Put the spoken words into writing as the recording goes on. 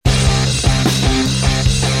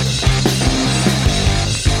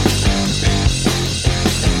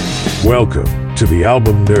Welcome to the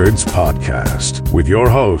Album Nerds Podcast with your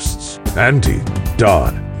hosts, Andy,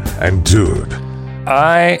 Don, and Dude.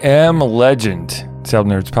 I am a legend. It's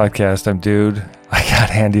Album Nerds Podcast. I'm Dude. I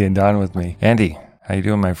got Andy and Don with me. Andy, how you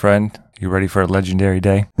doing, my friend? You ready for a legendary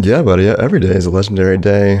day? Yeah, buddy. Every day is a legendary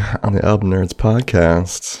day on the Album Nerds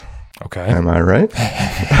Podcast. Okay. Am I right?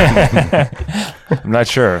 I'm not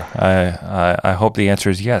sure. I hope the answer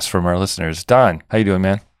is yes from our listeners. Don, how you doing,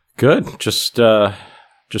 man? Good.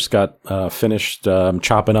 Just got finished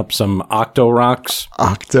chopping up some Octo Rocks.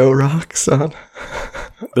 Octo Rocks, son?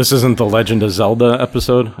 This isn't the Legend of Zelda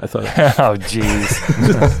episode, I thought. Oh, jeez.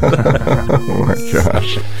 Oh, my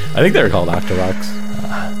gosh. I think they're called Octo Rocks.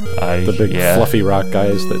 The big fluffy rock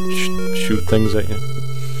guys that shoot things at you.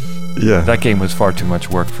 Yeah. That game was far too much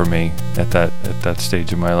work for me at that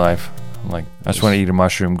stage of my life. I'm like, I just want to eat a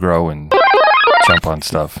mushroom, grow, and jump on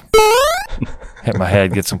stuff. Hit my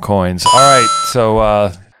head, get some coins. All right,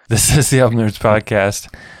 so this is the Album Nerds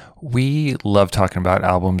Podcast. We love talking about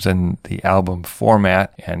albums and the album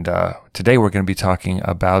format, and today we're going to be talking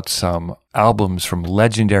about some albums from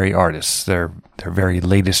legendary artists, their very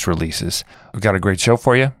latest releases. We've got a great show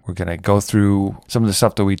for you. We're going to go through some of the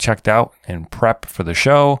stuff that we checked out and prep for the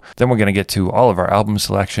show. Then we're going to get to all of our album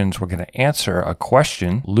selections. We're going to answer a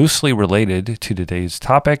question loosely related to today's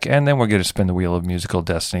topic, and then we're going to spin the wheel of musical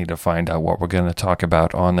destiny to find out what we're going to talk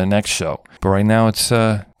about on the next show. But right now, it's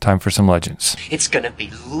time for some legends. It's going to be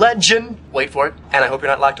legend. Wait for it. And I hope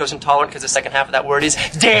you're not lactose intolerant because the second half of that word is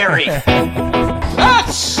dairy.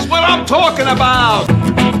 That's what I'm talking about!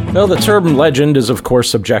 Well, the term legend is, of course,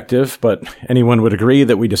 subjective, but anyone would agree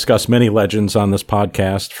that we discuss many legends on this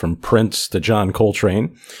podcast, from Prince to John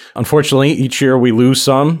Coltrane. Unfortunately, each year we lose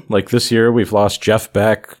some. Like this year, we've lost Jeff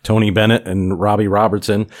Beck, Tony Bennett, and Robbie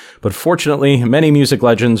Robertson. But fortunately, many music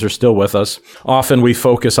legends are still with us. Often we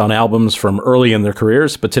focus on albums from early in their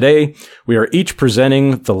careers, but today we are each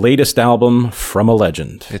presenting the latest album from a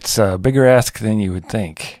legend. It's a bigger ask than you would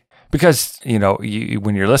think. Because,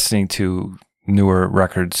 when you're listening to newer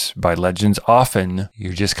records by legends, often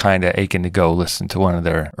you're just kind of aching to go listen to one of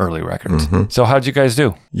their early records. Mm-hmm. So how'd you guys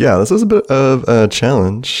do? Yeah, this was a bit of a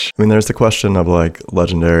challenge. I mean, there's the question of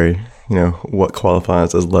legendary, what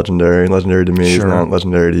qualifies as legendary. Legendary to me is not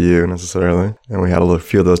legendary to you necessarily. And we had a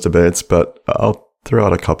few of those debates, but I'll throw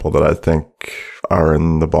out a couple that I think are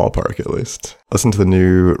in the ballpark at least. Listen to the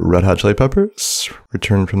new Red Hot Chili Peppers,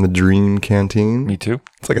 Return from the Dream Canteen. Me too.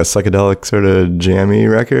 It's like a psychedelic sort of jammy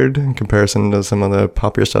record in comparison to some of the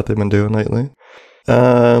poppier stuff they've been doing lately.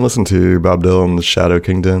 Listen to Bob Dylan's Shadow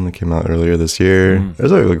Kingdom that came out earlier this year.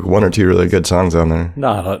 There's like one or two really good songs on there.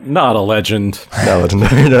 Not a legend. Not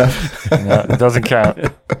legendary enough. No, it doesn't count.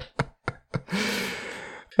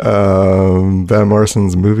 Van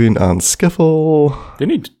Morrison's Moving on Skiffle.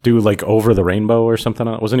 Didn't he do like Over the Rainbow or something?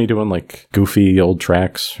 Wasn't he doing like goofy old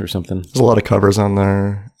tracks or something? There's a lot of covers on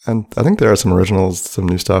there. And I think there are some originals, some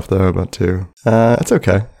new stuff though, about too. It's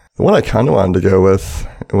okay. The one I kind of wanted to go with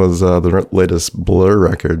was the latest Blur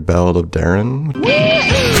record, Ballad of Darren.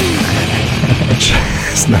 Which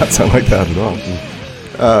does not sound like that at all.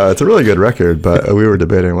 It's a really good record, but we were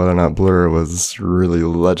debating whether or not Blur was really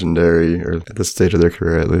legendary, or at this stage of their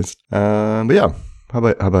career at least. But yeah, how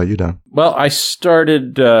about you, Don? Well, I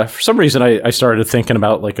started, for some reason, I started thinking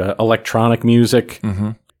about like electronic music.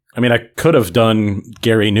 Mm-hmm. I mean, I could have done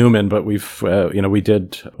Gary Newman, but we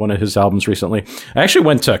did one of his albums recently. I actually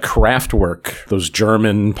went to Kraftwerk, those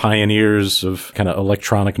German pioneers of kind of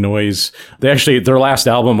electronic noise. Their last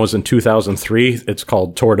album was in 2003. It's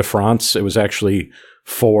called Tour de France. It was actually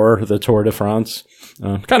for the Tour de France.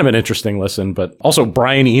 Kind of an interesting listen, but also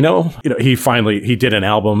Brian Eno, he did an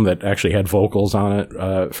album that actually had vocals on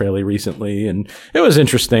it fairly recently, and it was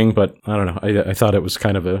interesting, but I don't know. I thought it was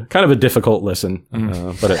kind of a difficult listen.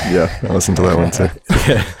 Yeah, I listened to that one too.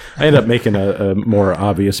 Yeah, I ended up making a more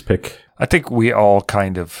obvious pick. I think we all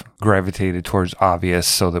kind of gravitated towards obvious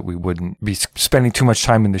so that we wouldn't be spending too much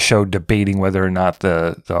time in the show debating whether or not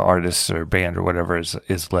the artist or band or whatever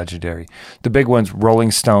is legendary. The big ones,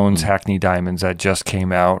 Rolling Stones, Hackney Diamonds, that just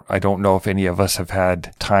came out. I don't know if any of us have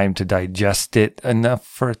had time to digest it enough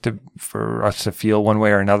for us to feel one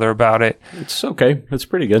way or another about it. It's okay. It's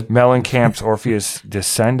pretty good. Mellencamp's Orpheus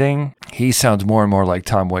Descending. He sounds more and more like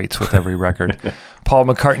Tom Waits with every record. Paul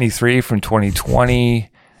McCartney 3 from 2020.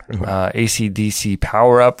 AC/DC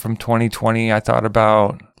Power Up from 2020 I thought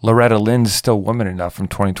about. Loretta Lynn's Still Woman Enough from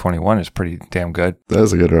 2021 is pretty damn good. That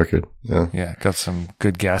is a good record. Yeah. Yeah, got some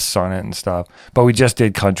good guests on it and stuff. But we just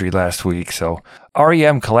did country last week, so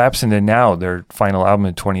REM Collapse Into Now, their final album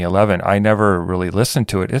in 2011. I never really listened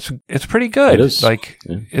to it. It's pretty good. It is. Like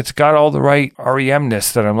it's got all the right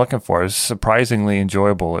REM-ness that I'm looking for. It's surprisingly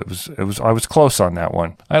enjoyable. I was close on that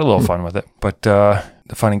one. I had a little fun with it. But the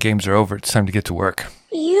fun and games are over. It's time to get to work.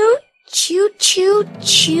 You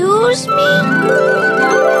choose me?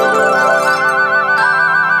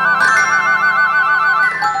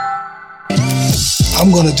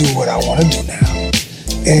 I'm going to do what I want to do now.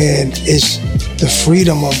 And it's the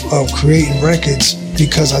freedom of creating records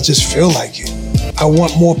because I just feel like it. I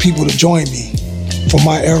want more people to join me for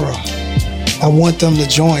my era. I want them to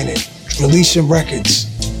join it, releasing records,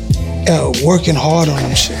 working hard on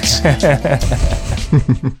them shits.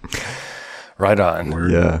 Right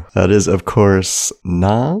on. Yeah, that is, of course,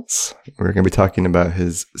 Nas. We're going to be talking about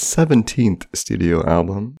his 17th studio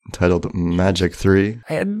album entitled Magic 3.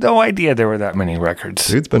 I had no idea there were that many records.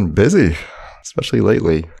 Dude's been busy, especially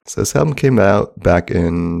lately. So this album came out back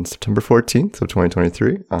in September 14th of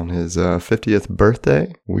 2023 on his 50th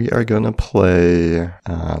birthday. We are going to play,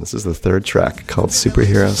 this is the third track called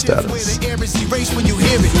Superhero Status.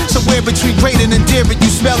 Somewhere between great and endearing, you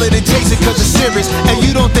smell it and taste it cause it's serious. And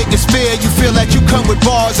you don't think it's fair, you feel like you come with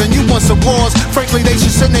bars and you want some wars. Frankly, they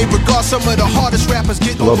should send they regard some of the hardest rappers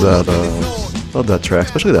get. Love that track,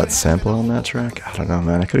 especially that sample on that track. I don't know,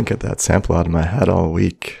 man. I couldn't get that sample out of my head all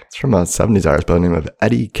week. It's from a 70s artist by the name of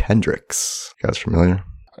Eddie Kendricks. You guys familiar?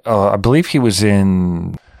 I believe he was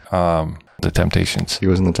in The Temptations. He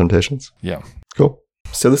was in The Temptations? Yeah. Cool.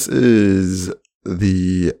 So this is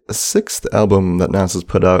the 6th album that Nas has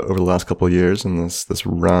put out over the last couple of years in this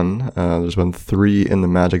run. There's been 3 in the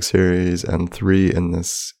Magic series and 3 in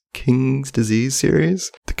this King's Disease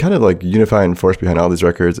series. The kind of like unifying force behind all these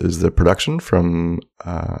records is the production from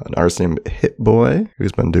an artist named Hit Boy,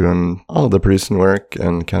 who's been doing all of the producing work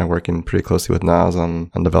and kind of working pretty closely with Nas on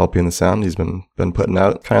developing the sound. He's been putting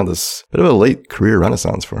out kind of this bit of a late career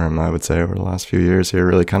renaissance for him, I would say, over the last few years here,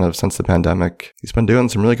 really kind of since the pandemic. He's been doing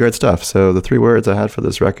some really great stuff. So the 3 words I had for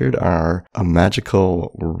this record are a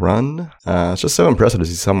magical run. It's just so impressive to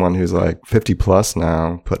see someone who's like 50 plus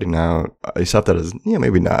now putting out stuff that is,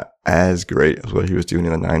 maybe not as great as what he was doing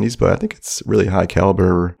in the 90s, but I think it's really high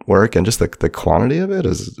caliber work, and just the quantity of it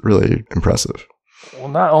is really impressive. Well,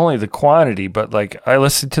 not only the quantity, but like I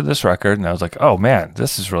listened to this record and I was like, oh man,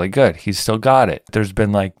 this is really good. He's still got it. There's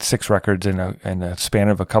been like 6 records in a span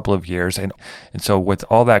of a couple of years. And so with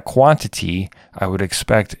all that quantity, I would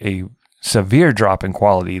expect a severe drop in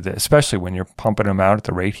quality, that especially when you're pumping him out at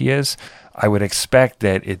the rate he is. I would expect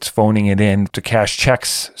that it's phoning it in to cash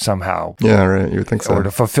checks somehow. Yeah, right. You would think so. Or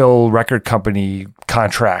to fulfill record company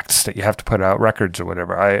contracts that you have to put out records or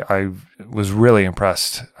whatever. I was really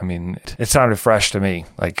impressed. I mean, it sounded fresh to me.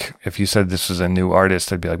 Like if you said this was a new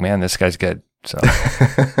artist, I'd be like, man, this guy's good. So,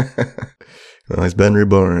 well, he's been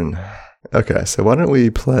reborn. Okay, so why don't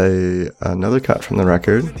we play another cut from the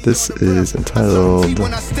record? This is entitled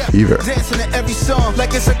Fever. Dancing to every song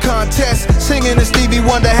like it's a contest. Singing to Stevie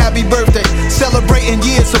Wonder happy birthday. Celebrating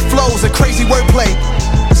years of flows and crazy wordplay.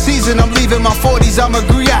 Season, I'm leaving my 40s, I'm a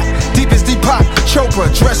griot. Deep as Deepak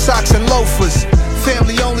Chopra, dress socks and loafers.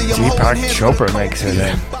 Family only, I'm Deepak Chopra makes it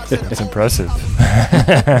in. That's impressive.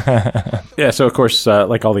 Yeah, so of course,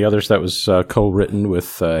 like all the others, that was co-written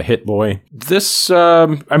with Hit Boy. This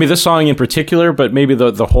song in particular, but maybe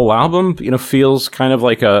the whole album, feels kind of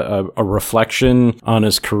like a reflection on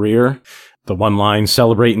his career. The one line,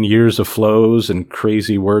 celebrating years of flows and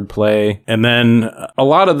crazy wordplay. And then a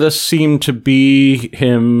lot of this seemed to be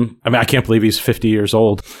him. I mean, I can't believe he's 50 years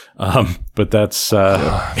old. But that's,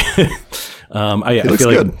 I looks feel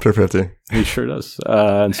good like for 50. He sure does.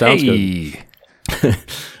 And sounds good.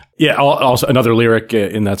 Yeah, also another lyric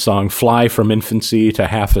in that song, fly from infancy to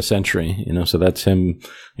half a century, so that's him,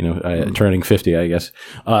 turning 50, I guess.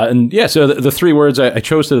 And yeah, so the 3 words I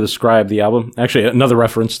chose to describe the album, actually another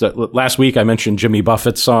reference that last week I mentioned Jimmy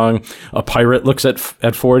Buffett's song, A Pirate Looks at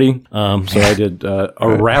 40. So I did,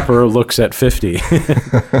 a rapper looks at 50.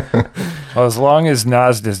 Well, as long as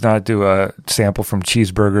Nas does not do a sample from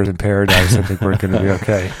Cheeseburgers in Paradise, I think we're going to be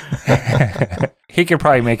okay. He could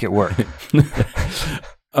probably make it work.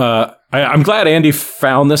 I'm glad Andy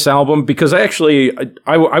found this album because I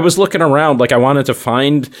was looking around, like I wanted to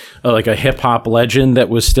find like a hip hop legend that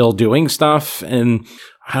was still doing stuff, and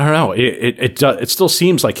I don't know. It still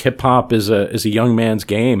seems like hip hop is a young man's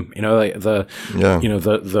game. You know, like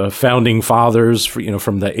the founding fathers,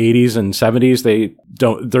 from the 80s and 70s,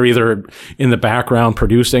 they're either in the background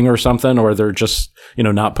producing or something, or they're just,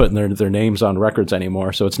 not putting their names on records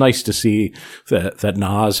anymore. So it's nice to see that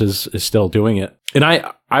Nas is still doing it. And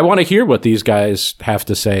I want to hear what these guys have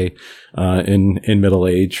to say in middle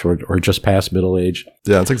age or just past middle age.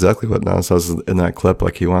 Yeah, that's exactly what Nas says in that clip.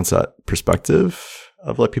 Like, he wants that perspective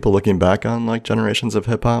of like people looking back on like generations of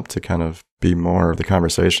hip hop to kind of be more of the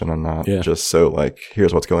conversation and not just so like,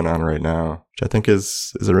 here's what's going on right now, which I think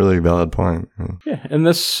is a really valid point. Yeah. And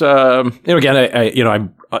this, again,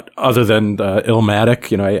 I'm other than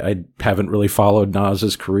Illmatic, I haven't really followed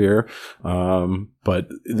Nas's career. But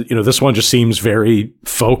this one just seems very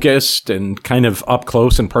focused and kind of up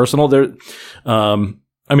close and personal there.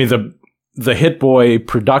 The Hit Boy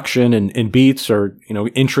production and beats are,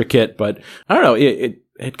 intricate, but I don't know,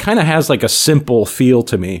 it kind of has like a simple feel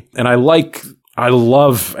to me. And I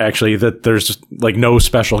love actually that there's like no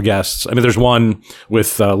special guests. I mean, there's one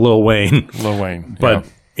with Lil Wayne. But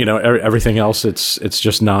everything else, it's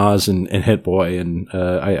just Nas and Hit Boy, and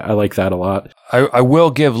I like that a lot. I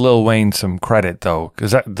will give Lil Wayne some credit though,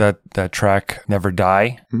 because that track "Never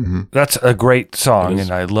Die," that's a great song,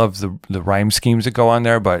 and I love the rhyme schemes that go on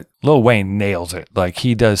there. But Lil Wayne nails it. Like,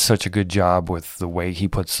 he does such a good job with the way he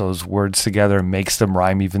puts those words together and makes them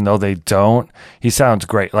rhyme, even though they don't. He sounds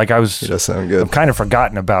great. Like, he does sound good. I've kind of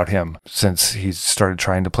forgotten about him since he started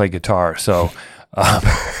trying to play guitar. So.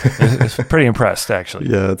 It's pretty impressed, actually.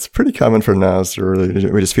 Yeah, it's pretty common for Nas to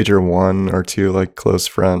we just feature one or two like close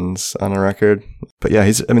friends on a record. But yeah,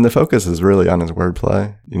 the focus is really on his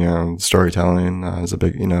wordplay. Storytelling is a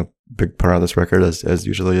big part of this record, as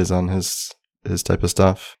usually is on his type of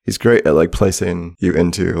stuff. He's great at like placing you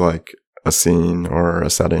into like a scene or a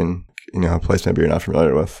setting, a place maybe you're not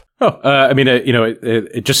familiar with.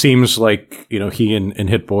 It just seems like he and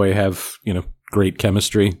Hit Boy have great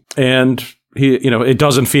chemistry, and he, it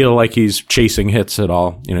doesn't feel like he's chasing hits at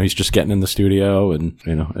all. He's just getting in the studio and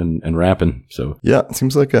and rapping. So yeah, it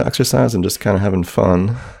seems like an exercise and just kind of having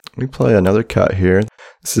fun. We play another cut here.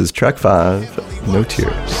 This is track 5, No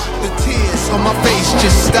Tears. The tears on my face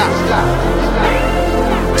just stop.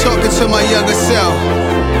 Talking to my younger self.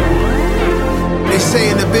 They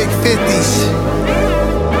say in the big 50s,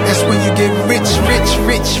 that's when you get rich.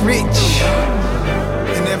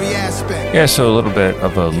 In every aspect. Yeah, so a little bit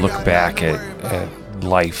of a look back at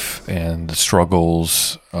life and the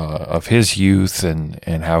struggles of his youth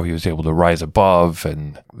and how he was able to rise above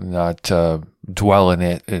and not dwell in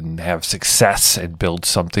it and have success and build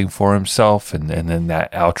something for himself. And then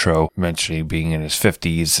that outro mentioning being in his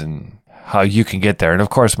 50s and how you can get there. And of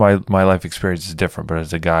course, my life experience is different, but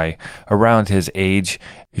as a guy around his age,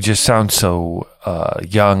 he just sounds so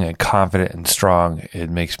young and confident and strong. It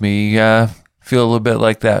makes me feel a little bit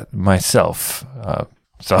like that myself.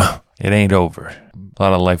 So it ain't over. A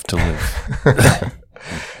lot of life to live.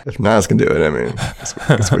 If Nas can do it, I mean,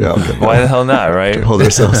 guess we all can. Why the hell not, right? Hold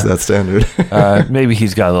ourselves to that standard. Maybe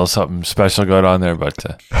he's got a little something special going on there, but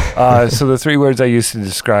so the 3 words I used to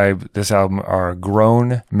describe this album are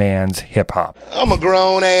grown man's hip hop. I'm a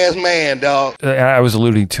grown ass man, dog. And I was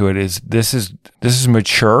alluding to it is this is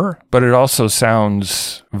mature, but it also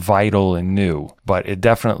sounds vital and new. But it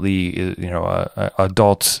definitely is,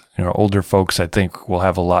 adults, older folks, I think will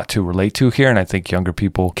have a lot to relate to here, and I think younger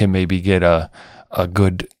people can maybe get a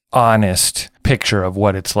good, honest picture of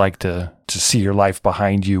what it's like to see your life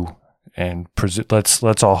behind you. And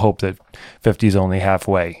let's all hope that 50 is only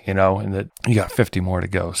halfway, and that you got 50 more to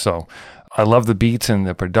go. So I love the beats and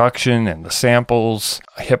the production and the samples.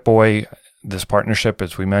 Hit Boy, this partnership,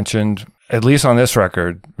 as we mentioned, at least on this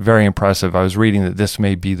record, very impressive. I was reading that this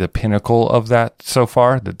may be the pinnacle of that so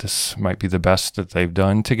far, that this might be the best that they've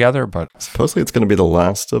done together. But supposedly it's going to be the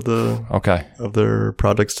last of their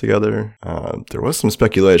projects together. There was some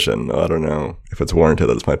speculation. I don't know if it's warranted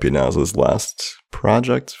that this might be Nas's last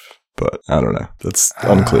project, but I don't know. That's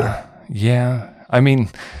unclear. Yeah. I mean,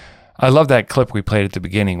 I love that clip we played at the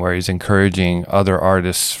beginning where he's encouraging other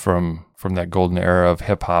artists from that golden era of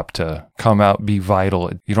hip hop to come out, be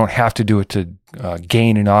vital. You don't have to do it to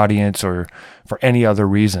gain an audience or for any other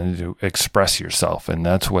reason to express yourself. And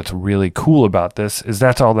that's what's really cool about this is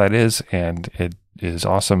that's all that is. And it is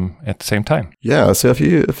awesome at the same time. Yeah. So if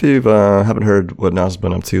you haven't heard what Nas has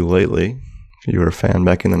been up to lately, if you were a fan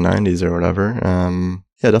back in the 90s or whatever,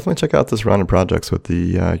 definitely check out this round of projects with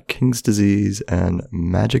the King's Disease and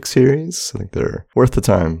Magic series. I think they're worth the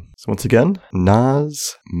time. So once again,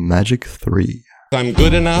 Nas Magic 3. I'm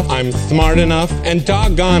good enough, I'm smart enough, and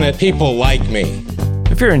doggone it, people like me.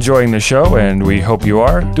 If you're enjoying the show, and we hope you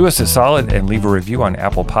are, do us a solid and leave a review on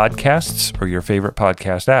Apple Podcasts or your favorite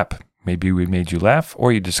podcast app. Maybe we made you laugh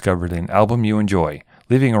or you discovered an album you enjoy.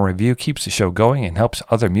 Leaving a review keeps the show going and helps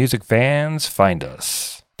other music fans find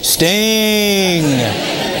us. Sting!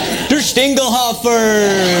 Der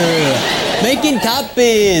Stingelhofer! Making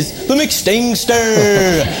copies! The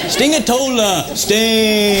McStingster! Stingatola!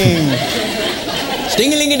 Sting!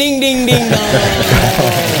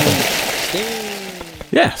 Sting-a-ling-a-ding-ding-ding-dong!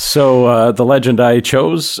 Yeah, so the legend I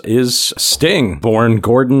chose is Sting, born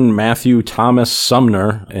Gordon Matthew Thomas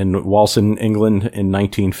Sumner in Walton, England in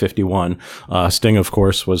 1951. Sting, of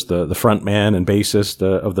course, was the front man and bassist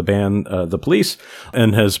of the band The Police,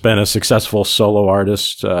 and has been a successful solo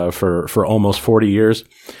artist for almost 40 years.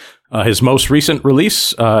 His most recent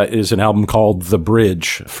release is an album called The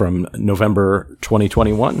Bridge from November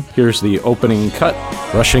 2021. Here's the opening cut,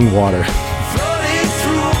 Rushing Water.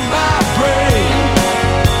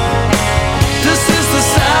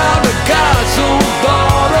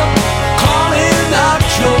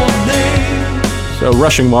 So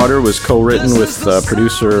Rushing Water was co-written with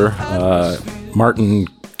producer Martin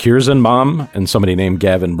Kierszenbaum and somebody named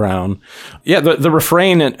Gavin Brown. Yeah, the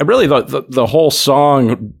refrain and really the whole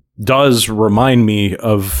song does remind me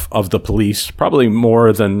of The Police, probably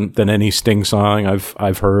more than any Sting song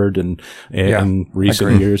I've heard in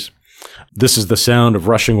recent years. This is the sound of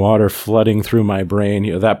rushing water flooding through my brain.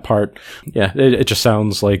 You know, that part, yeah, it just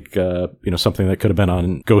sounds like, something that could have been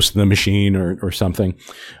on Ghost in the Machine or something.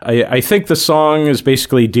 I think the song is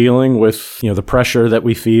basically dealing with, the pressure that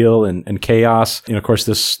we feel and chaos. Of course,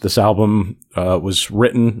 this album, was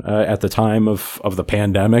written, at the time of the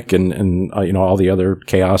pandemic and all the other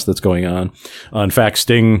chaos that's going on. In fact,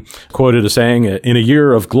 Sting quoted as saying, in a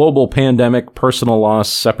year of global pandemic, personal loss,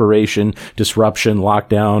 separation, disruption,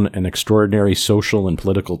 lockdown, and extraordinary social and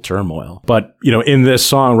political turmoil. But, in this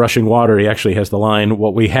song, Rushing Water, he actually has the line,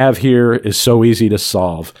 what we have here is so easy to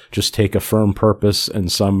solve. Just take a firm purpose and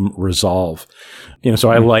some resolve. So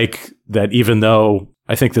I like that even though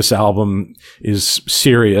I think this album is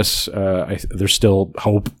serious, there's still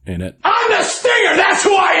hope in it. I'm the Stinger! That's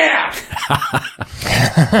who I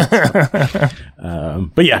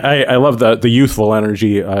am! But yeah, I love the youthful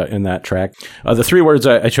energy in that track. The three words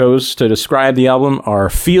I chose to describe the album are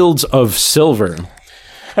fields of silver.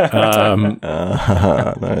 Nice.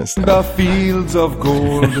 The fields of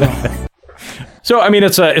gold. So,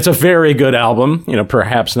 it's a very good album,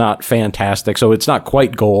 perhaps not fantastic. So it's not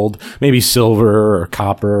quite gold, maybe silver or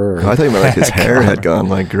copper. I think his hair had gone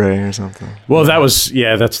gray or something. Well,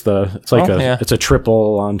 it's a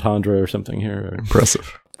triple entendre or something here.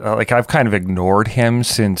 Impressive. I've kind of ignored him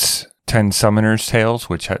since 10 Summoner's Tales,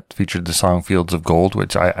 which had featured the song Fields of Gold,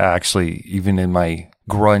 which I actually, even in my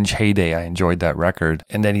grunge heyday, I enjoyed that record.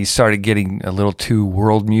 And then he started getting a little too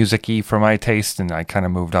world music-y for my taste, and I kind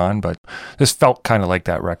of moved on. But this felt kind of like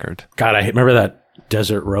that record. God, I remember that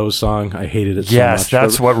Desert Rose song. I hated it so much. Yes,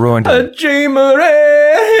 that's what ruined it.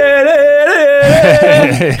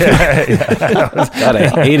 God, I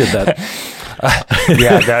hated that.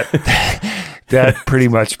 That pretty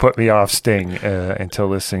much put me off Sting until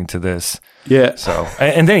listening to this. Yeah. So,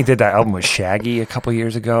 and then he did that album with Shaggy a couple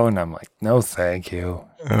years ago, and I'm like, no, thank you.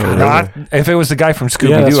 Really? If it was the guy from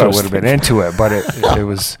Scooby Doo, I would have been into it, but it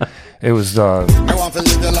was the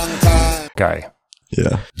guy.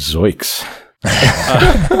 Yeah. Zoinks.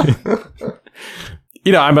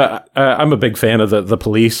 I'm a big fan of the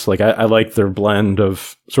Police. I like their blend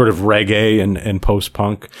of sort of reggae and post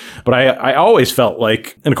punk. But I always felt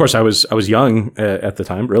like, and of course I was young at the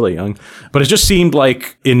time, really young. But it just seemed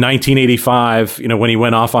like in 1985, when he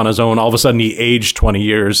went off on his own, all of a sudden he aged 20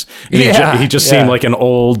 years. And he just seemed like an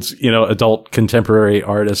old, adult contemporary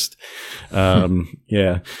artist.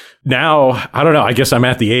 Yeah. Now, I don't know. I guess I'm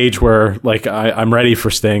at the age where I'm ready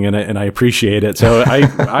for Sting and I appreciate it. So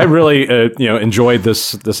I really, enjoyed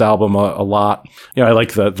this album a lot. I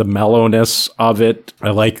like the mellowness of it.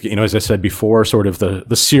 I like, as I said before, sort of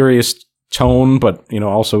the serious tone, but,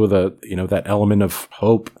 also that element of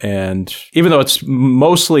hope. And even though it's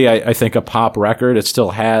mostly, I think, a pop record, it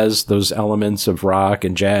still has those elements of rock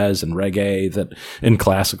and jazz and reggae and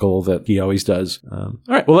classical that he always does. All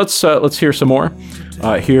right. Well, let's hear some more.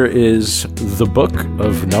 Here is The Book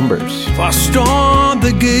of Numbers. If I storm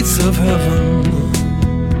the gates of heaven,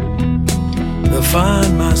 to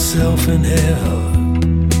find myself in hell.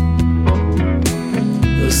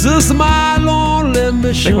 This is my lonely mission.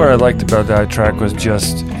 I think what I liked about that track was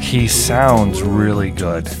just he sounds really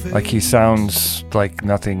good. He sounds like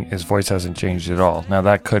nothing. His voice hasn't changed at all. Now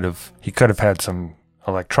he could have had some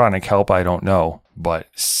electronic help. I don't know, but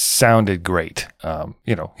sounded great.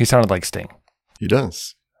 He sounded like Sting. He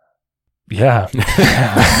does. Yeah.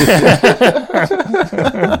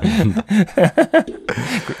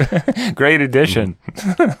 Great addition.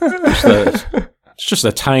 It's just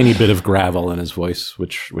a tiny bit of gravel in his voice,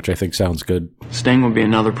 which I think sounds good. Sting would be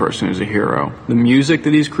another person who's a hero. The music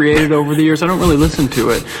that he's created over the years, I don't really listen to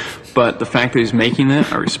it, but the fact that he's making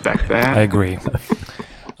it, I respect that. I agree.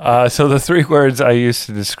 So the 3 words I used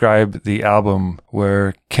to describe the album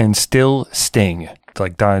were can still sting.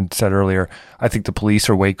 Like Don said earlier, I think the Police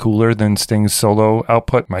are way cooler than Sting's solo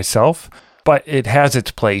output myself, but it has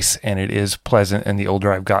its place and it is pleasant. And the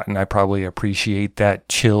older I've gotten, I probably appreciate that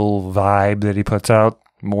chill vibe that he puts out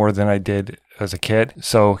more than I did as a kid.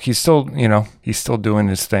 So he's still, he's still doing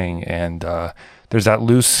his thing. And there's that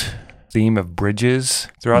loose theme of bridges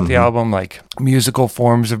throughout the album, like musical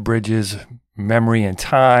forms of bridges, memory and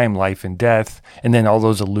time, life and death, and then all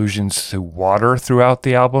those allusions to water throughout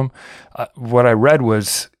the album. What I read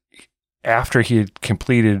was after he had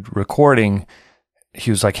completed recording,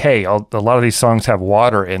 he was like, hey, a lot of these songs have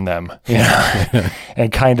water in them,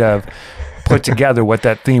 and kind of put together what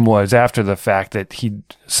that theme was after the fact, that he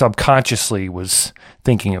subconsciously was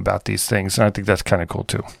thinking about these things. And I think that's kind of cool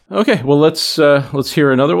too. Okay, well, let's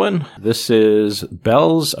hear another one. This is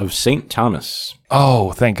Bells of St. Thomas.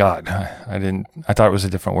 Oh, thank God. I thought it was a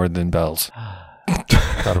different word than bells.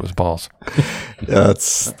 I thought it was balls. Yeah,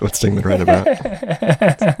 that's what Sting would write about.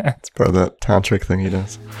 It's part of that tantric thing he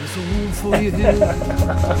does. There's a room for you here.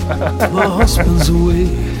 My husband's away.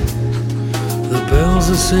 The bells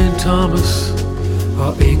of St. Thomas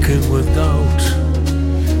are aching with doubt.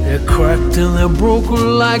 They're cracked and they're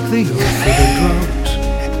broken like the earth for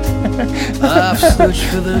the drought. I've searched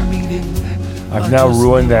for their meaning. I've now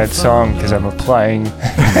ruined that song because I'm applying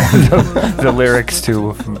the lyrics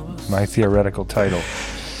to my theoretical title.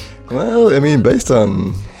 Well, I mean, based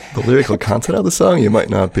on the lyrical content of the song, you might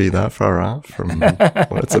not be that far off from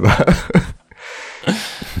what it's about.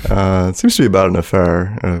 It seems to be about an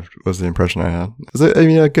affair, was the impression I had.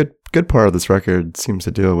 A good part of this record seems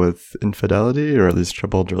to deal with infidelity, or at least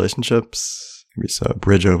troubled relationships. Maybe so.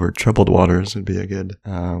 Bridge over troubled waters would be a good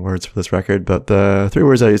words for this record. But the 3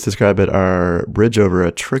 words I used to describe it are bridge over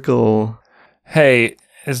a trickle. Hey,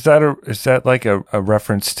 is that like a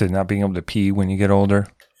reference to not being able to pee when you get older?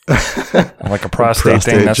 Like a prostate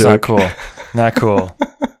thing? That's joke. Not cool. Not cool.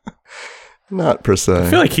 Not per se. I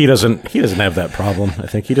feel like he doesn't have that problem. I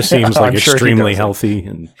think he just seems like extremely healthy.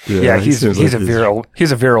 And yeah, he's a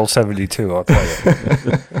virile 72, I'll tell you.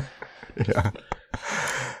 Yeah.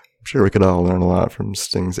 I'm sure we could all learn a lot from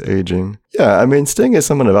Sting's aging. Yeah, I mean, Sting is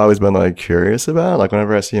someone I've always been curious about. Like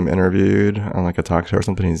whenever I see him interviewed on a talk show or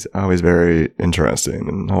something, he's always very interesting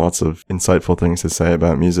and lots of insightful things to say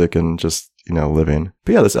about music and just, living.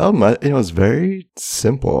 But yeah, this album, is very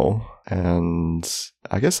simple, and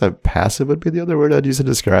I guess passive would be the other word I'd use to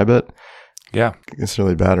describe it. Yeah. It's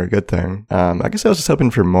really bad or a good thing. I guess I was just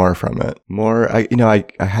hoping for more from it. More, I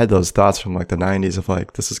had those thoughts from the 90s of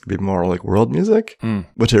this is going to be more world music,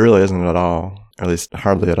 which it really isn't at all, or at least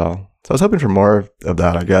hardly at all. So I was hoping for more of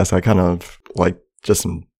that, I guess. I kind of like just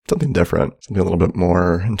something different, something a little bit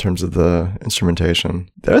more in terms of the instrumentation.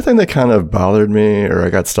 The other thing that kind of bothered me, or I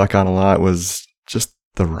got stuck on a lot, was just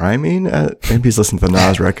the rhyming. Maybe he's listening to the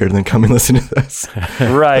Nas record and then come and listen to this.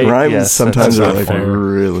 Right. The rhymes yes, sometimes are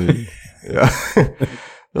really... Yeah.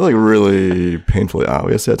 They're really painfully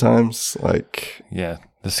obvious at times. Yeah.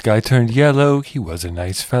 The sky turned yellow. He was a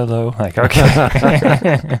nice fellow.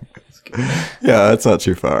 Okay. Yeah, it's not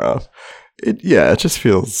too far off. It just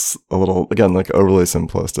feels a little, again, overly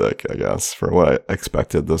simplistic, I guess, for what I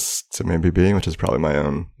expected this to maybe be, which is probably my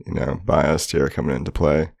own, bias here coming into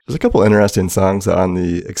play. There's a couple interesting songs on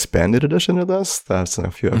the expanded edition of this. That's a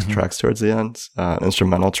few extra tracks towards the end. An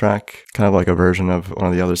instrumental track, kind of like a version of one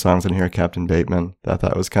of the other songs in here, Captain Bateman, that I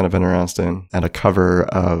thought was kind of interesting. And a cover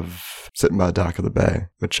of Sitting by the Dock of the Bay,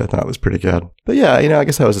 which I thought was pretty good. But yeah, I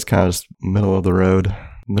guess I was just kind of middle of the road,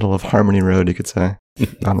 middle of Harmony Road, you could say,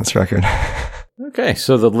 on this record. Okay,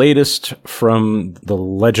 so the latest from the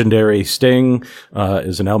legendary Sting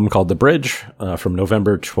is an album called The Bridge from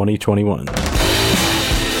November 2021.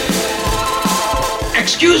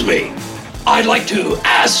 Excuse me, I'd like to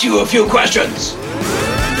ask you a few questions.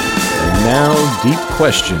 And now, Deep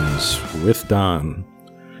Questions with Don.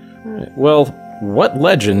 All right, well, what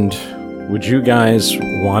legend would you guys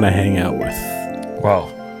want to hang out with? Well,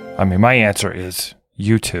 my answer is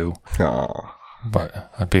you two. Aww.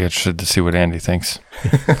 But I'd be interested to see what Andy thinks.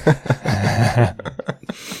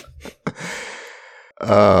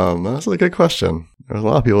 That's a good question. There's a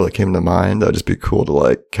lot of people that came to mind that would just be cool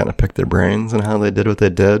to kind of pick their brains and how they did what they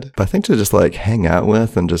did. But I think to just hang out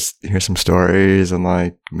with and just hear some stories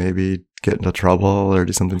and maybe get into trouble or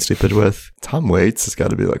do something stupid with. Tom Waits has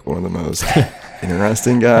got to be like one of the most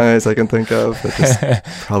interesting guys I can think of. That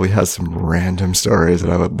just probably has some random stories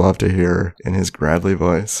that I would love to hear in his gravelly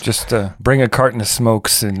voice. Just bring a carton of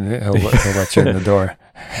smokes and he'll let you in the door.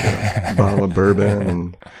 Yeah, bottle of bourbon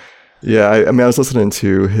and yeah, I mean, I was listening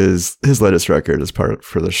to his latest record as part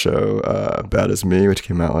for the show, Bad As Me, which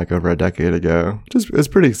came out like over a decade ago. It's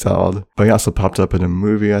pretty solid. But he also popped up in a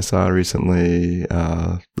movie I saw recently,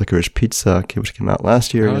 Licorice Pizza, which came out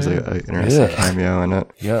last year. He has an interesting cameo in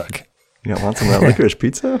it. Yuck. You don't want some of that licorice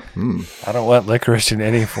pizza? I don't want licorice in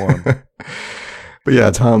any form. But yeah,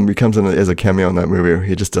 Tom, he comes in as a cameo in that movie.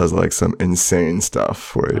 He just does like some insane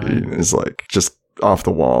stuff where he is like just off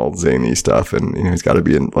the wall, zany stuff. And, you know, he's got to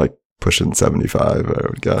be in like pushing 75, I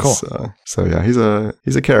would guess. Cool. So yeah,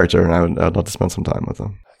 he's a character, and I'd love to spend some time with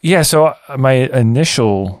him. Yeah, so my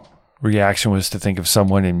initial reaction was to think of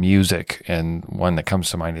someone in music, and one that comes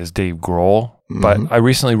to mind is Dave Grohl. But I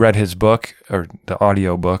recently read his book, or the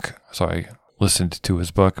audio book, so I listened to his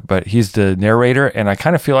book, but he's the narrator, and I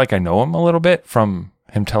kind of feel like I know him a little bit from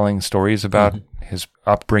him telling stories about his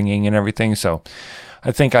upbringing and everything, so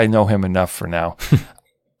I think I know him enough for now.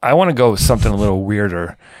 I want to go with something a little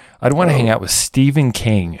weirder. I'd want to hang out with Stephen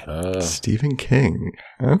King. Stephen King.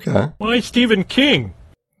 Okay. Why Stephen King?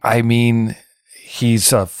 I mean,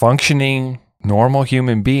 he's a functioning, normal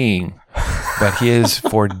human being, but he has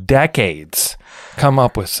for decades come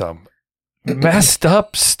up with some messed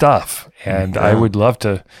up stuff. And I would love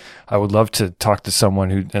to talk to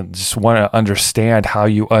someone who just want to understand how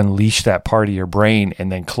you unleash that part of your brain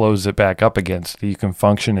and then close it back up again so that you can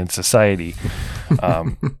function in society.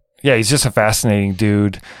 Yeah, he's just a fascinating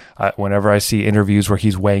dude. Whenever I see interviews where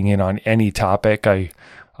he's weighing in on any topic,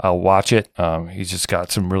 I'll watch it. He's just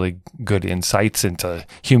got some really good insights into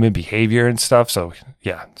human behavior and stuff. So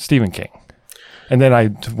yeah, Stephen King. And then I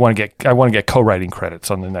want to get co-writing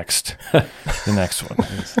credits on the next one.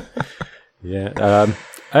 Yeah,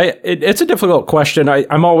 it's a difficult question.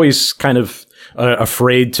 I'm always kind of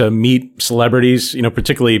afraid to meet celebrities, you know,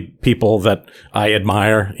 particularly people that I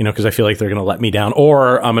admire, you know, because I feel like they're going to let me down,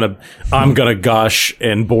 or I'm gonna gush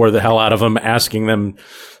and bore the hell out of them, asking them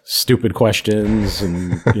stupid questions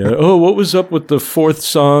and, you know, oh, what was up with the fourth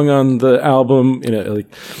song on the album, you know, like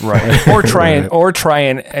right, or try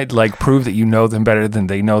and like prove that you know them better than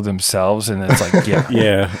they know themselves, and it's like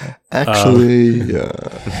yeah, actually,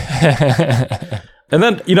 yeah. And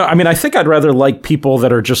then, you know, I mean, I think I'd rather like people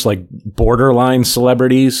that are just like borderline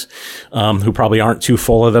celebrities, who probably aren't too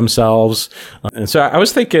full of themselves. And so I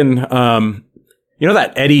was thinking, you know,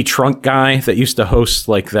 that Eddie Trunk guy that used to host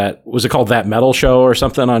like that, was it called That Metal Show or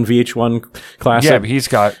something on VH1 Classic? Yeah, but he's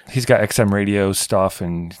got XM radio stuff,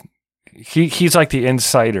 and he's like the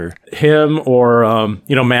insider. Him or,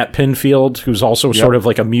 you know, Matt Pinfield, who's also sort of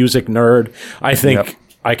like a music nerd. I think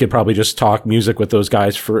I could probably just talk music with those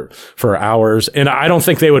guys for hours, and I don't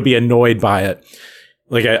think they would be annoyed by it.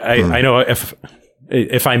 Like I know if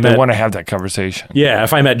I met, they want to have that conversation. Yeah,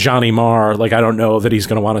 if I met Johnny Marr, like I don't know that he's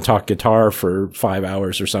going to want to talk guitar for 5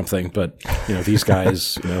 hours or something. But you know, these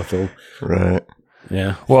guys, you know, they'll right.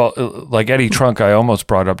 Yeah. Well, like Eddie Trunk, I almost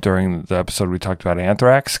brought up during the episode we talked about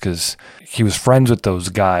Anthrax, because he was friends with those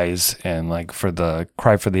guys, and like for the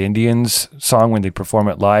Cry for the Indians song, when they perform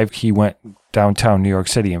it live, he went downtown New York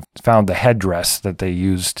City and found the headdress that they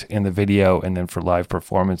used in the video and then for live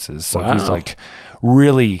performances. So he's like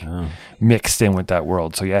really mixed in with that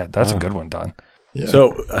world. So yeah, that's a good one, Don. Yeah.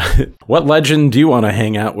 So what legend do you want to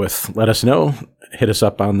hang out with? Let us know. Hit us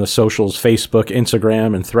up on the socials, Facebook,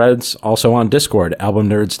 Instagram, and Threads. Also on Discord,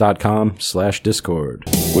 albumnerds.com/Discord.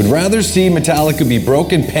 Would rather see Metallica be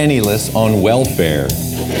broke and penniless on welfare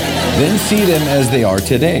than see them as they are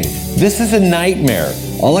today. This is a nightmare.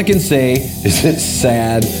 All I can say is it's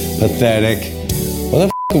sad, pathetic. What the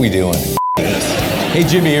f*** are we doing? Hey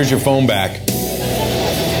Jimmy, here's your phone back.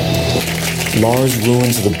 Lars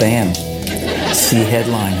ruins the band. See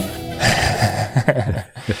headline.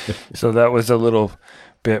 So that was a little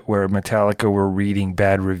bit where Metallica were reading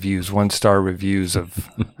bad reviews, 1-star reviews of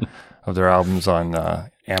their albums on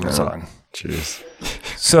Amazon. Jeez.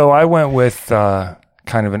 So I went with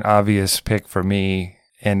kind of an obvious pick for me.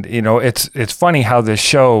 And, you know, it's funny how this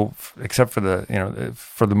show, except for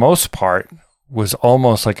for the most part, was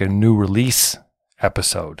almost like a new release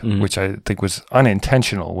episode, which I think was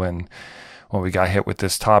unintentional when we got hit with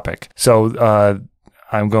this topic. So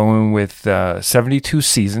I'm going with 72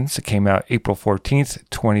 Seasons. It came out April 14th,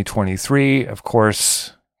 2023. Of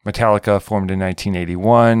course, Metallica formed in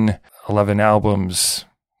 1981. 11 albums,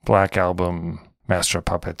 Black Album, Master of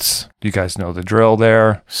Puppets. You guys know the drill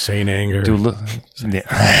there. Saint Anger. Saint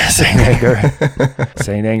Anger.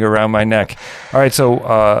 Saint Anger around my neck. All right,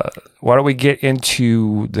 so why don't we get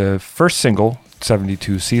into the first single,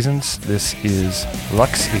 72 Seasons. This is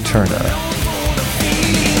Lux Eterna.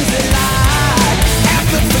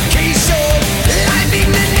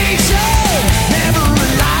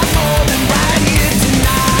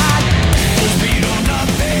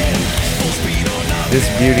 This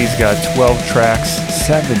beauty's got 12 tracks,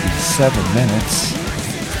 77 minutes.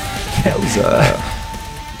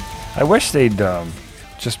 I wish they'd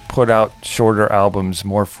just put out shorter albums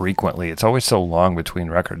more frequently. It's always so long between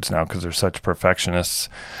records now because they're such perfectionists.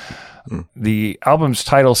 The album's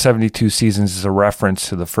title, 72 Seasons, is a reference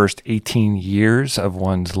to the first 18 years of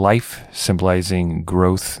one's life, symbolizing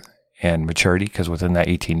growth and maturity, because within that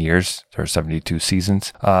 18 years, there are 72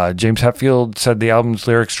 seasons. James Hetfield said the album's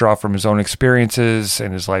lyrics draw from his own experiences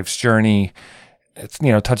and his life's journey. It's,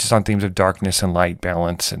 touches on themes of darkness and light,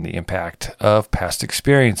 balance, and the impact of past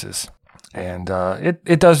experiences. And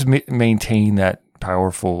it does maintain that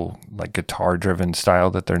powerful, like guitar-driven style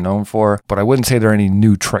that they're known for, but I wouldn't say there are any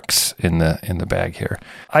new tricks in the bag here.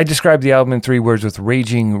 I described the album in 3 words with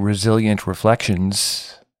raging, resilient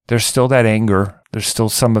reflections. There's still that anger. There's still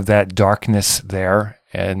some of that darkness there.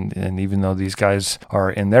 And even though these guys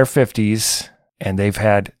are in their 50s and they've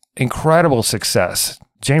had incredible success,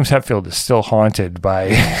 James Hetfield is still haunted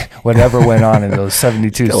by whatever went on in those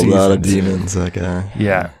 72 seasons. A lot of demons, that guy.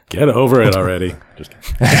 Yeah. Get over it already. Just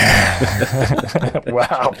kidding.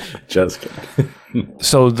 Wow. Just kidding.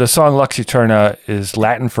 So the song Lux Eterna is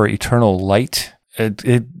Latin for eternal light.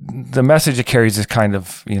 The message it carries is kind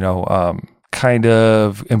of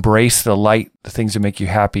embrace the light, the things that make you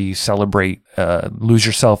happy, celebrate, lose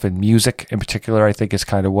yourself in music in particular, I think is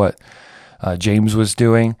kind of what James was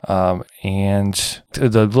doing. And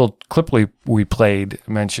the little clip we played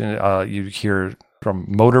mentioned, you hear from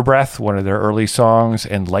Motor Breath, one of their early songs,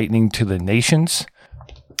 and Lightning to the Nations.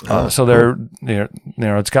 So they're,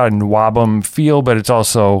 it's got a Nwabum feel, but it's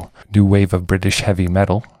also new wave of British heavy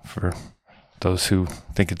metal for those who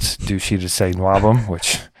think it's douchey to say Nwabum,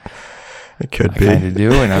 which it could I be. kind of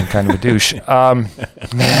do, and I'm kind of a douche.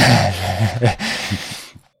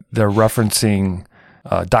 They're referencing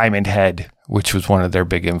Diamond Head, which was one of their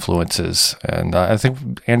big influences. And I think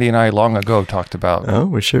Andy and I long ago talked about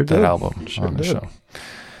we sure that did. album on the show.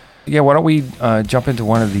 Yeah, why don't we jump into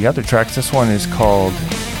one of the other tracks? This one is called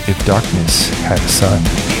If Darkness Had a Sun.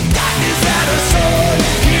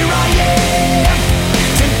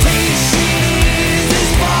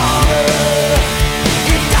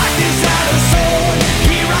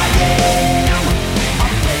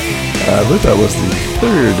 I believe that was the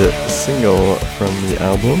 3rd single from the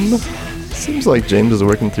album. Seems like James is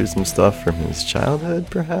working through some stuff from his childhood,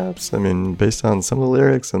 perhaps. I mean, based on some of the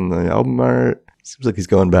lyrics and the album art, seems like he's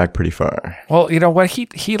going back pretty far. Well, you know what? He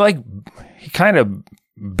kind of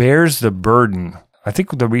bears the burden. I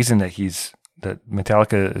think the reason that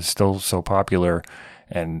Metallica is still so popular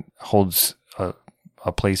and holds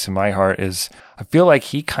a place in my heart is I feel like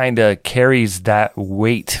he kind of carries that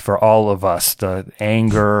weight for all of us, the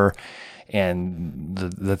anger and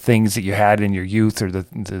the things that you had in your youth, or the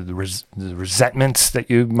resentments that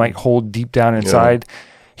you might hold deep down inside. Yeah.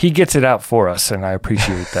 He gets it out for us, and I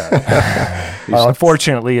appreciate that.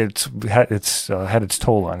 Unfortunately, it's had its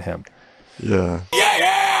toll on him. Yeah.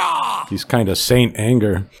 He's kind of Saint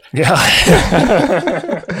Anger. Yeah.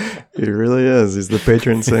 He really is. He's the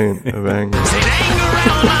patron saint of anger.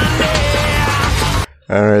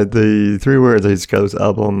 All right, the 3 words I describe this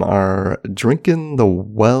album are drinking the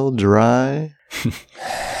well dry.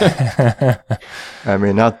 I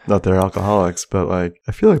mean, not they're alcoholics, but like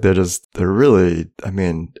I feel like they're really, I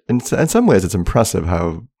mean, in some ways it's impressive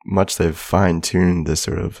how much they've fine-tuned this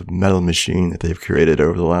sort of metal machine that they've created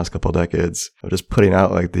over the last couple of decades of just putting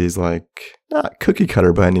out like these, like, not cookie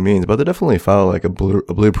cutter by any means, but they definitely follow like a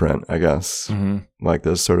blueprint, I guess. Mm-hmm. Like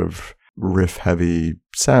this sort of riff heavy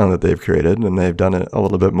sound that they've created, and they've done it a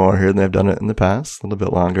little bit more here than they've done it in the past, a little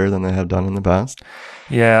bit longer than they have done in the past.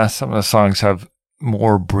 Yeah, some of the songs have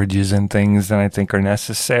more bridges and things than I think are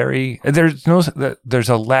necessary. There's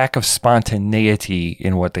a lack of spontaneity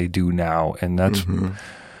in what they do now, and that's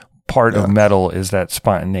part of metal is that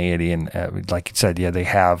spontaneity. And like you said, they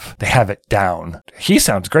have it down. He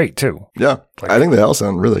sounds great too. Yeah, I think they all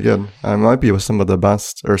sound really good. I might be with some of the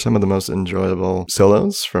best or some of the most enjoyable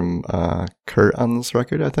solos from Kurt on this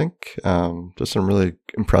record, I think. Just some really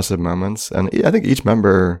impressive moments. And I think each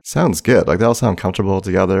member sounds good. Like they all sound comfortable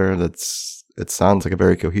together. it sounds like a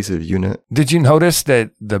very cohesive unit. Did you notice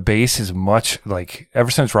that the bass is much like,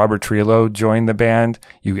 ever since Robert Trujillo joined the band,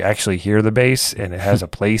 you actually hear the bass and it has a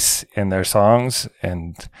place in their songs,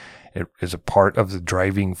 and it is a part of the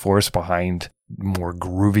driving force behind more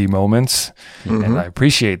groovy moments. And I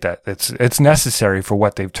appreciate that. It's necessary for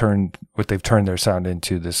what they've turned their sound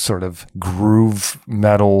into, this sort of groove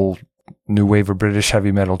metal, new wave of British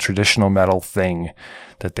heavy metal, traditional metal thing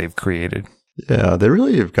that they've created. Yeah, they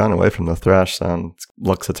really have gone away from the thrash sound.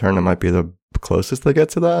 Lux Eterna might be the closest they get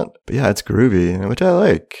to that. But yeah, it's groovy, which I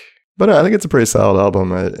like. But I think it's a pretty solid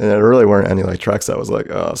album. And there really weren't any like tracks that was like,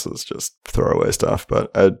 oh, this is just throwaway stuff.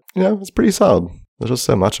 But it's pretty solid. There's just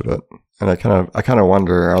so much of it. And I kind of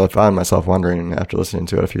wonder, or I find myself wondering after listening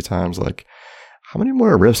to it a few times, like, how many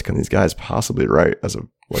more riffs can these guys possibly write as a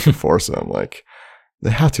foursome? Like,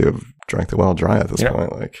 they have to have drank the well dry at this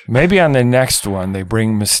point. Like, maybe on the next one they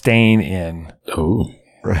bring Mustaine in. Oh,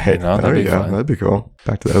 right. There you go. That'd be cool.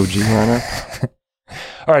 Back to the OG lineup.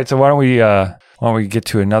 All right. So why don't we get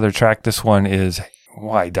to another track? This one is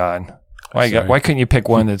why, Don? Why couldn't you pick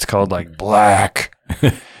one that's called like Black?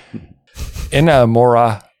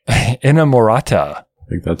 Inamorata. I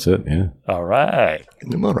think that's it. Yeah. All right.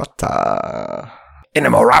 Inamorata.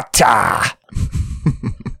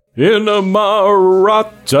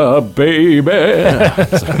 Inamorata, baby.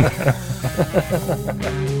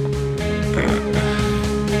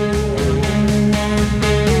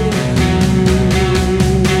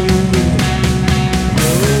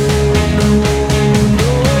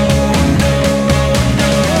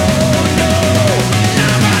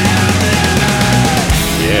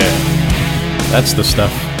 That's the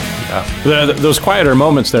stuff. Yeah. Those quieter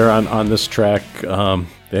moments there on this track,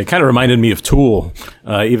 it kind of reminded me of Tool.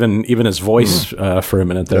 Even his voice for a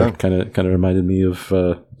minute there kind of reminded me of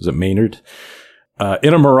was it Maynard?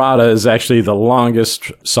 Inamorata is actually the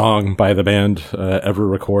longest song by the band ever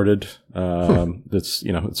recorded. It's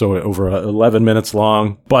it's over 11 minutes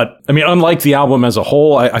long. But I mean, unlike the album as a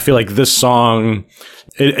whole, I feel like this song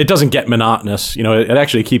it doesn't get monotonous. It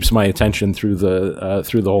actually keeps my attention through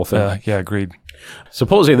the whole thing. Yeah, agreed.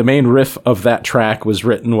 Supposedly, the main riff of that track was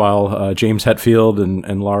written while James Hetfield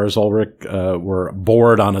and Lars Ulrich were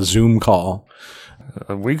bored on a Zoom call.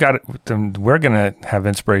 We got it. We're gonna have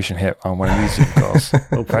inspiration hit on one of these Zoom calls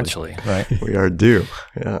eventually, right? We are due.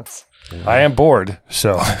 Yes. I am bored,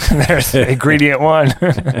 so there's ingredient one.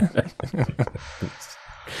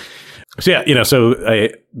 So yeah,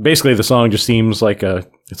 basically the song just seems like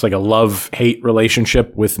it's like a love-hate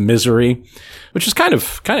relationship with misery, which is kind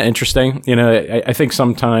of interesting. I think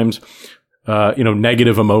sometimes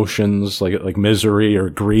negative emotions like misery or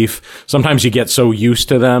grief, sometimes you get so used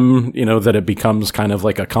to them, that it becomes kind of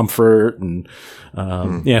like a comfort. And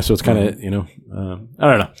so it's kind of, I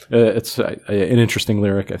don't know. It's an interesting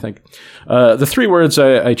lyric, I think. The three words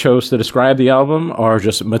I chose to describe the album are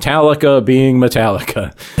just Metallica being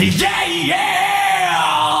Metallica. Yeah!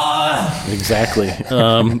 Exactly.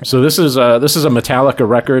 So this is a Metallica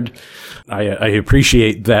record. I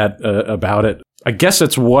appreciate that about it. I guess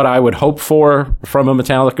it's what I would hope for from a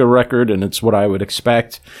Metallica record, and it's what I would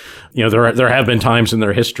expect. There have been times in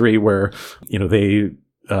their history where, they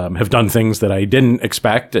have done things that I didn't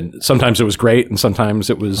expect, and sometimes it was great, and sometimes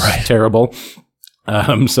it was terrible.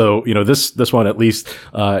 So this one at least,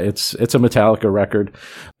 it's a Metallica record.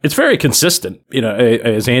 It's very consistent.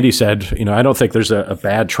 As Andy said, I don't think there's a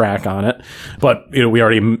bad track on it, but we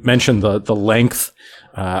already mentioned the length.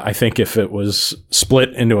 I think if it was split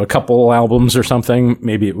into a couple albums or something,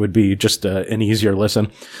 maybe it would be just an easier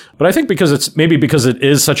listen. But I think because it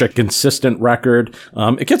is such a consistent record,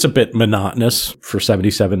 it gets a bit monotonous for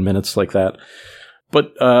 77 minutes like that.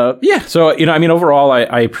 But so overall,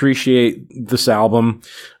 I appreciate this album.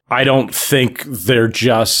 I don't think they're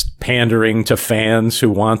just pandering to fans who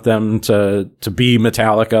want them to be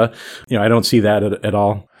Metallica. I don't see that at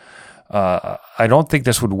all. I don't think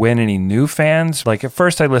this would win any new fans. Like at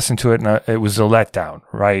first I listened to it and it was a letdown,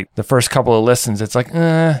 right? The first couple of listens, it's like,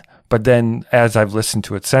 but then as I've listened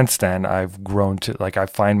to it since then, I've grown to I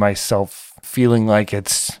find myself feeling like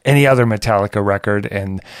it's any other Metallica record.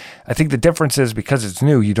 And I think the difference is because it's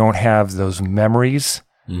new, you don't have those memories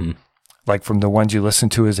like from the ones you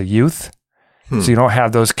listened to as a youth. So you don't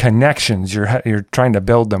have those connections. You're trying to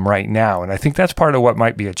build them right now. And I think that's part of what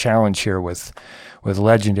might be a challenge here with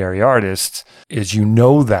legendary artists is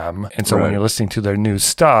them. And so when you're listening to their new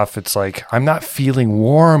stuff, it's like, I'm not feeling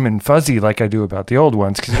warm and fuzzy like I do about the old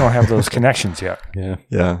ones because you don't have those connections yet. Yeah.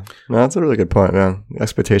 No, that's a really good point, man.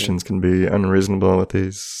 Expectations can be unreasonable with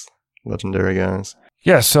these legendary guys.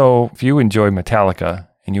 Yeah. So if you enjoy Metallica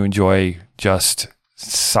and you enjoy just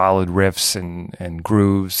solid riffs and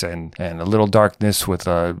grooves and a little darkness with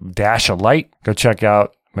a dash of light, go check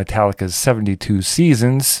out Metallica's 72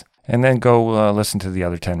 Seasons, and then go listen to the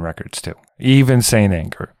other 10 records too. Even Saint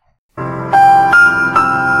Anger.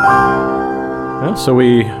 Well, so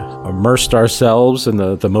we immersed ourselves in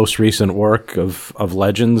the most recent work of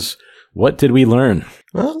Legends. What did we learn?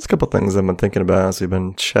 Well, there's a couple things I've been thinking about as we've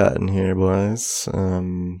been chatting here, boys. I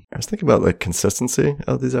was thinking about like consistency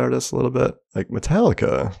of these artists a little bit. Like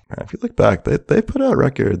Metallica, man, if you look back, they put out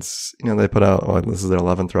records. They put out, this is their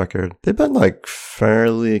 11th record. They've been like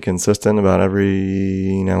fairly consistent about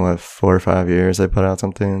every, 4 or 5 years. They put out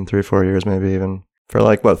something, 3 or 4 years maybe even. For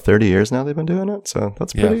like, 30 years now they've been doing it? So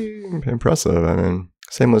that's pretty impressive. I mean,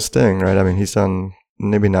 same with Sting, right? I mean, he's done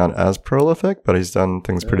maybe not as prolific, but he's done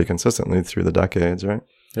things pretty consistently through the decades, right?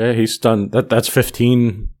 Yeah, he's done that's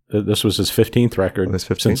 15. This was his 15th record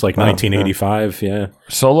since like 1985. Yeah.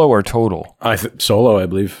 Solo or total? Solo, I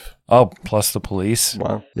believe. Oh, plus the Police.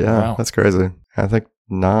 Wow. Yeah, That's crazy. I think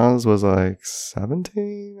Nas was like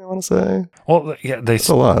 17, I want to say. Well, yeah, that's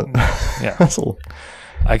a lot. Yeah. That's a lot.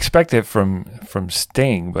 I expect it from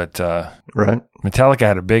Sting, but right. Metallica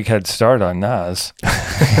had a big head start on Nas.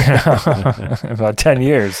 About 10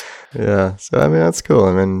 years. Yeah. So, I mean, that's cool.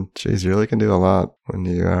 I mean, geez, you really can do a lot when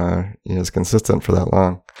you are consistent for that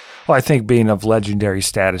long. Well, I think being of legendary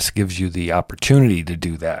status gives you the opportunity to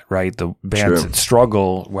do that, right? The bands that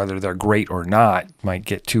struggle, whether they're great or not, might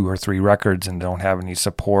get 2 or 3 records and don't have any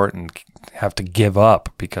support and have to give up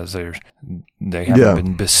because they haven't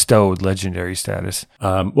been bestowed legendary status.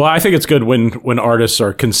 Well, I think it's good when artists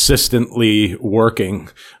are consistently working,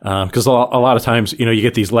 because a lot of times, you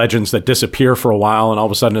get these legends that disappear for a while and all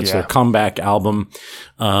of a sudden it's their comeback album.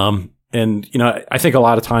 And, I think a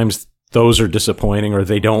lot of times those are disappointing or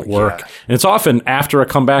they don't work. Yeah. And it's often after a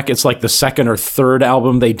comeback, it's like the second or third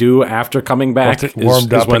album they do after coming back is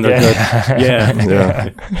when they're good. Yeah.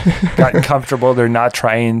 Gotten comfortable. They're not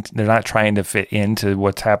trying to fit into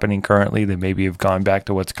what's happening currently. They maybe have gone back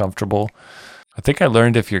to what's comfortable. I think I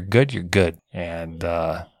learned if you're good, you're good. And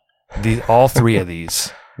all 3 of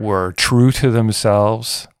these were true to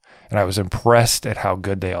themselves. And I was impressed at how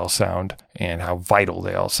good they all sound and how vital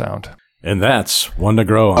they all sound. And that's one to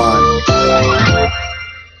grow on.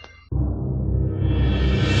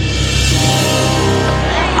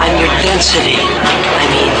 I'm your density. I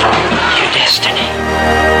mean, your destiny.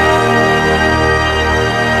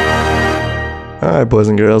 All right, boys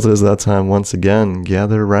and girls, it is that time once again.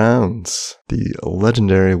 Gather round the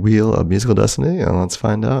legendary Wheel of Musical Destiny, and let's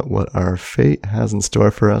find out what our fate has in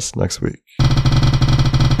store for us next week.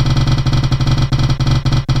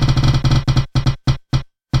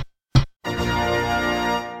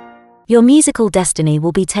 Your musical destiny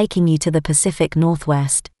will be taking you to the Pacific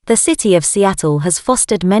Northwest. The city of Seattle has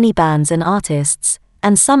fostered many bands and artists,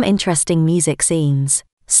 and some interesting music scenes.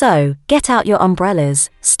 So, get out your umbrellas,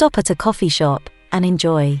 stop at a coffee shop, and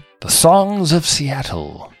enjoy. The Songs of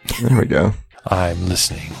Seattle. There we go. I'm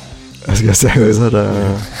listening. I was going to say, was that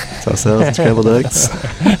Sausages and Scrambled Eggs?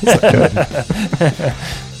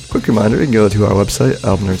 Quick reminder, you can go to our website,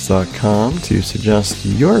 albumnerds.com, to suggest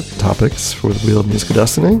your topics for the Wheel of Musical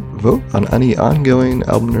Destiny. Vote on any ongoing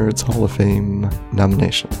Album Nerds Hall of Fame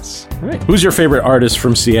nominations. All right. Who's your favorite artist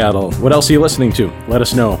from Seattle? What else are you listening to? Let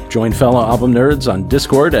us know. Join fellow Album Nerds on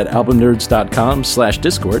Discord at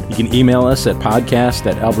albumnerds.com/Discord. You can email us at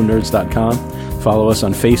podcast@albumnerds.com. Follow us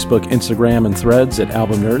on Facebook, Instagram, and Threads at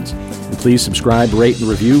Album Nerds. And please subscribe, rate, and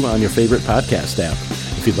review on your favorite podcast app.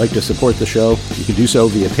 If you'd like to support the show, you can do so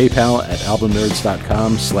via PayPal at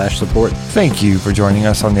albumnerds.com/support. Thank you for joining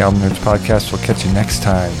us on the Album Nerds podcast. We'll catch you next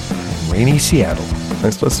time in rainy Seattle.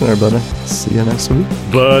 Thanks for listening, everybody. See you next week.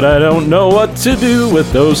 But I don't know what to do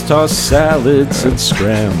with those tossed salads and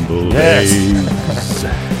scrambled eggs.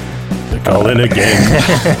 They're calling again.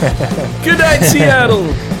 Good night, Seattle.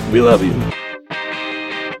 We love you.